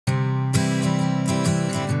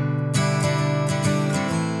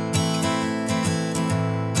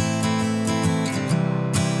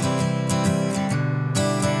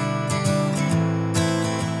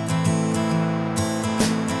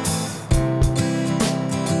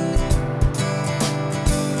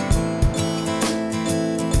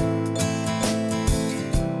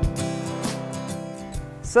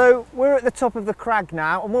So we're at the top of the crag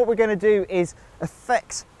now, and what we're going to do is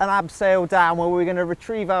effect an abseil down where we're going to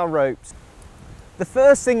retrieve our ropes. The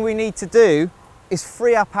first thing we need to do is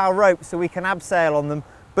free up our ropes so we can abseil on them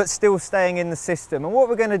but still staying in the system. And what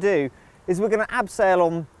we're going to do is we're going to abseil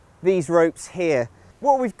on these ropes here.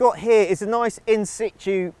 What we've got here is a nice in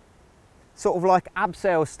situ sort of like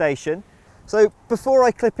abseil station. So before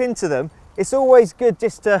I clip into them, it's always good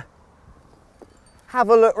just to have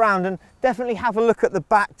a look round and definitely have a look at the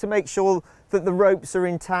back to make sure that the ropes are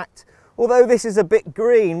intact. Although this is a bit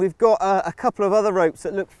green, we've got a couple of other ropes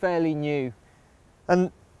that look fairly new.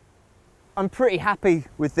 And I'm pretty happy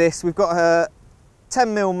with this. We've got a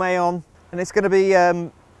 10mm Mayon and it's going to be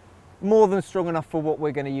more than strong enough for what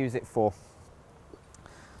we're going to use it for.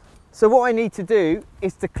 So what I need to do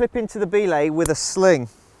is to clip into the belay with a sling.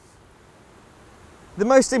 The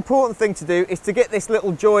most important thing to do is to get this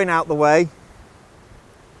little join out the way,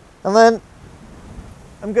 and then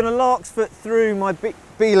I'm going to lark's foot through my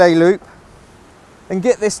belay loop and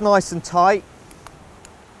get this nice and tight,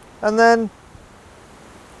 and then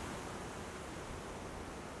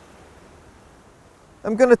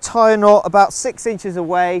I'm going to tie a knot about 6 inches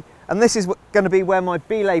away, and this is going to be where my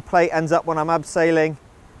belay plate ends up when I'm abseiling.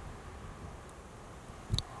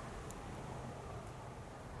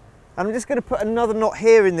 And I'm just going to put another knot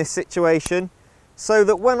here in this situation so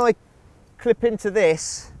that when I clip into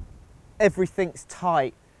this, everything's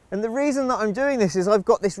tight. And the reason that I'm doing this is I've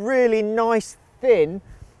got this really nice thin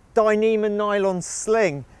Dyneema nylon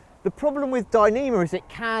sling. The problem with Dyneema is it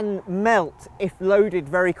can melt if loaded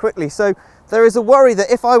very quickly. So there is a worry that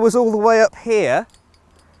if I was all the way up here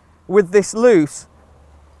with this loose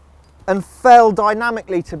and fell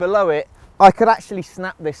dynamically to below it, I could actually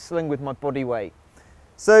snap this sling with my body weight.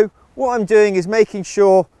 So what I'm doing is making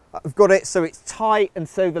sure I've got it so it's tight and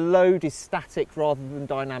so the load is static rather than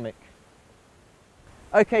dynamic.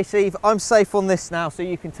 Okay, Steve, I'm safe on this now, so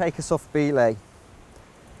you can take us off belay.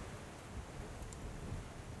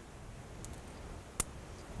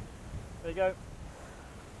 There you go.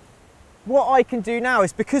 What I can do now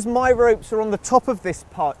is, because my ropes are on the top of this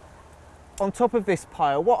pile,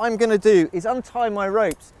 what I'm going to do is untie my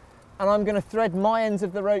ropes and I'm going to thread my ends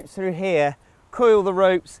of the ropes through here, coil the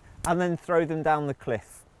ropes and then throw them down the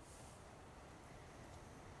cliff.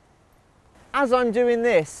 As I'm doing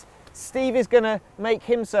this, Steve is going to make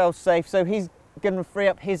himself safe, so he's going to free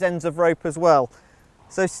up his ends of rope as well.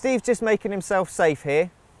 So Steve's just making himself safe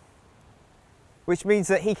here, which means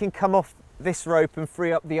that he can come off this rope and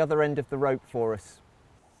free up the other end of the rope for us.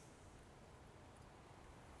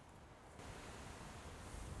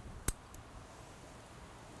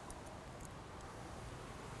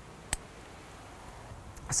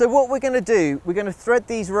 So what we're going to do, we're going to thread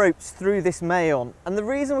these ropes through this Mayon. And the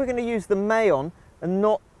reason we're going to use the Mayon and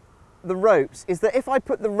not the ropes is that if I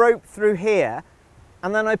put the rope through here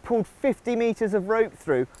and then I pulled 50 meters of rope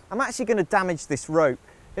through, I'm actually going to damage this rope.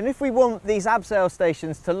 And if we want these abseil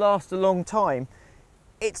stations to last a long time,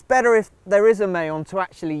 it's better if there is a Mayon to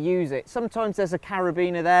actually use it. Sometimes there's a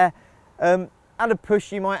carabiner there. At a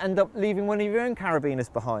push, you might end up leaving one of your own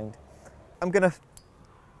carabiners behind. I'm going to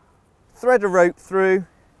thread a rope through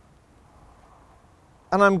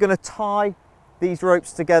and I'm going to tie these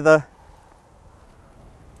ropes together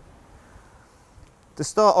to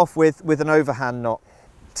start off with an overhand knot.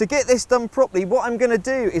 To get this done properly, what I'm going to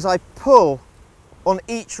do is I pull on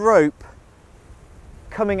each rope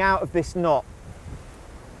coming out of this knot.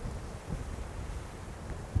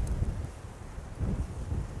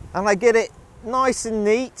 And I get it nice and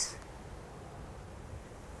neat.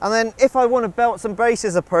 And then if I want a belts and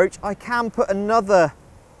braces approach, I can put another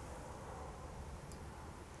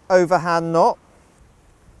overhand knot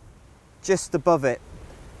just above it.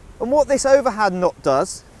 And what this overhand knot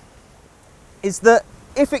does is that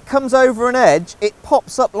if it comes over an edge, it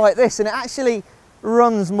pops up like this and it actually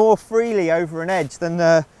runs more freely over an edge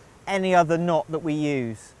than any other knot that we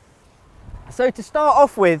use. So to start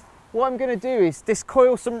off with, what I'm going to do is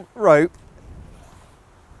discoil some rope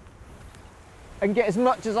and get as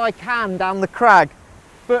much as I can down the crag.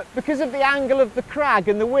 But because of the angle of the crag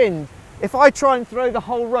and the wind, if I try and throw the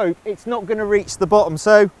whole rope, it's not going to reach the bottom.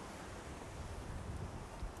 So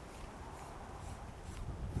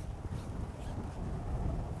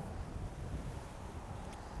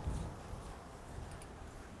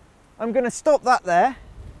I'm going to stop that there,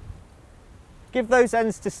 give those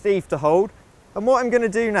ends to Steve to hold, and what I'm going to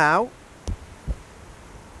do now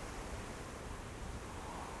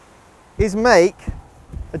is make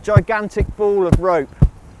a gigantic ball of rope.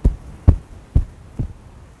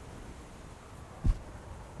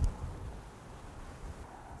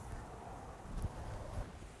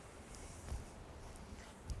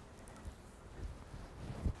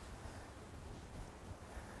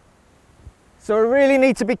 So I really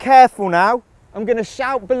need to be careful now. I'm going to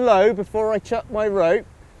shout below before I chuck my rope.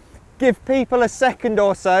 Give people a second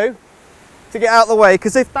or so to get out of the way,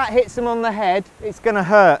 because if that hits them on the head, it's going to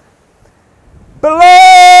hurt.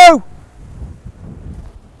 Below!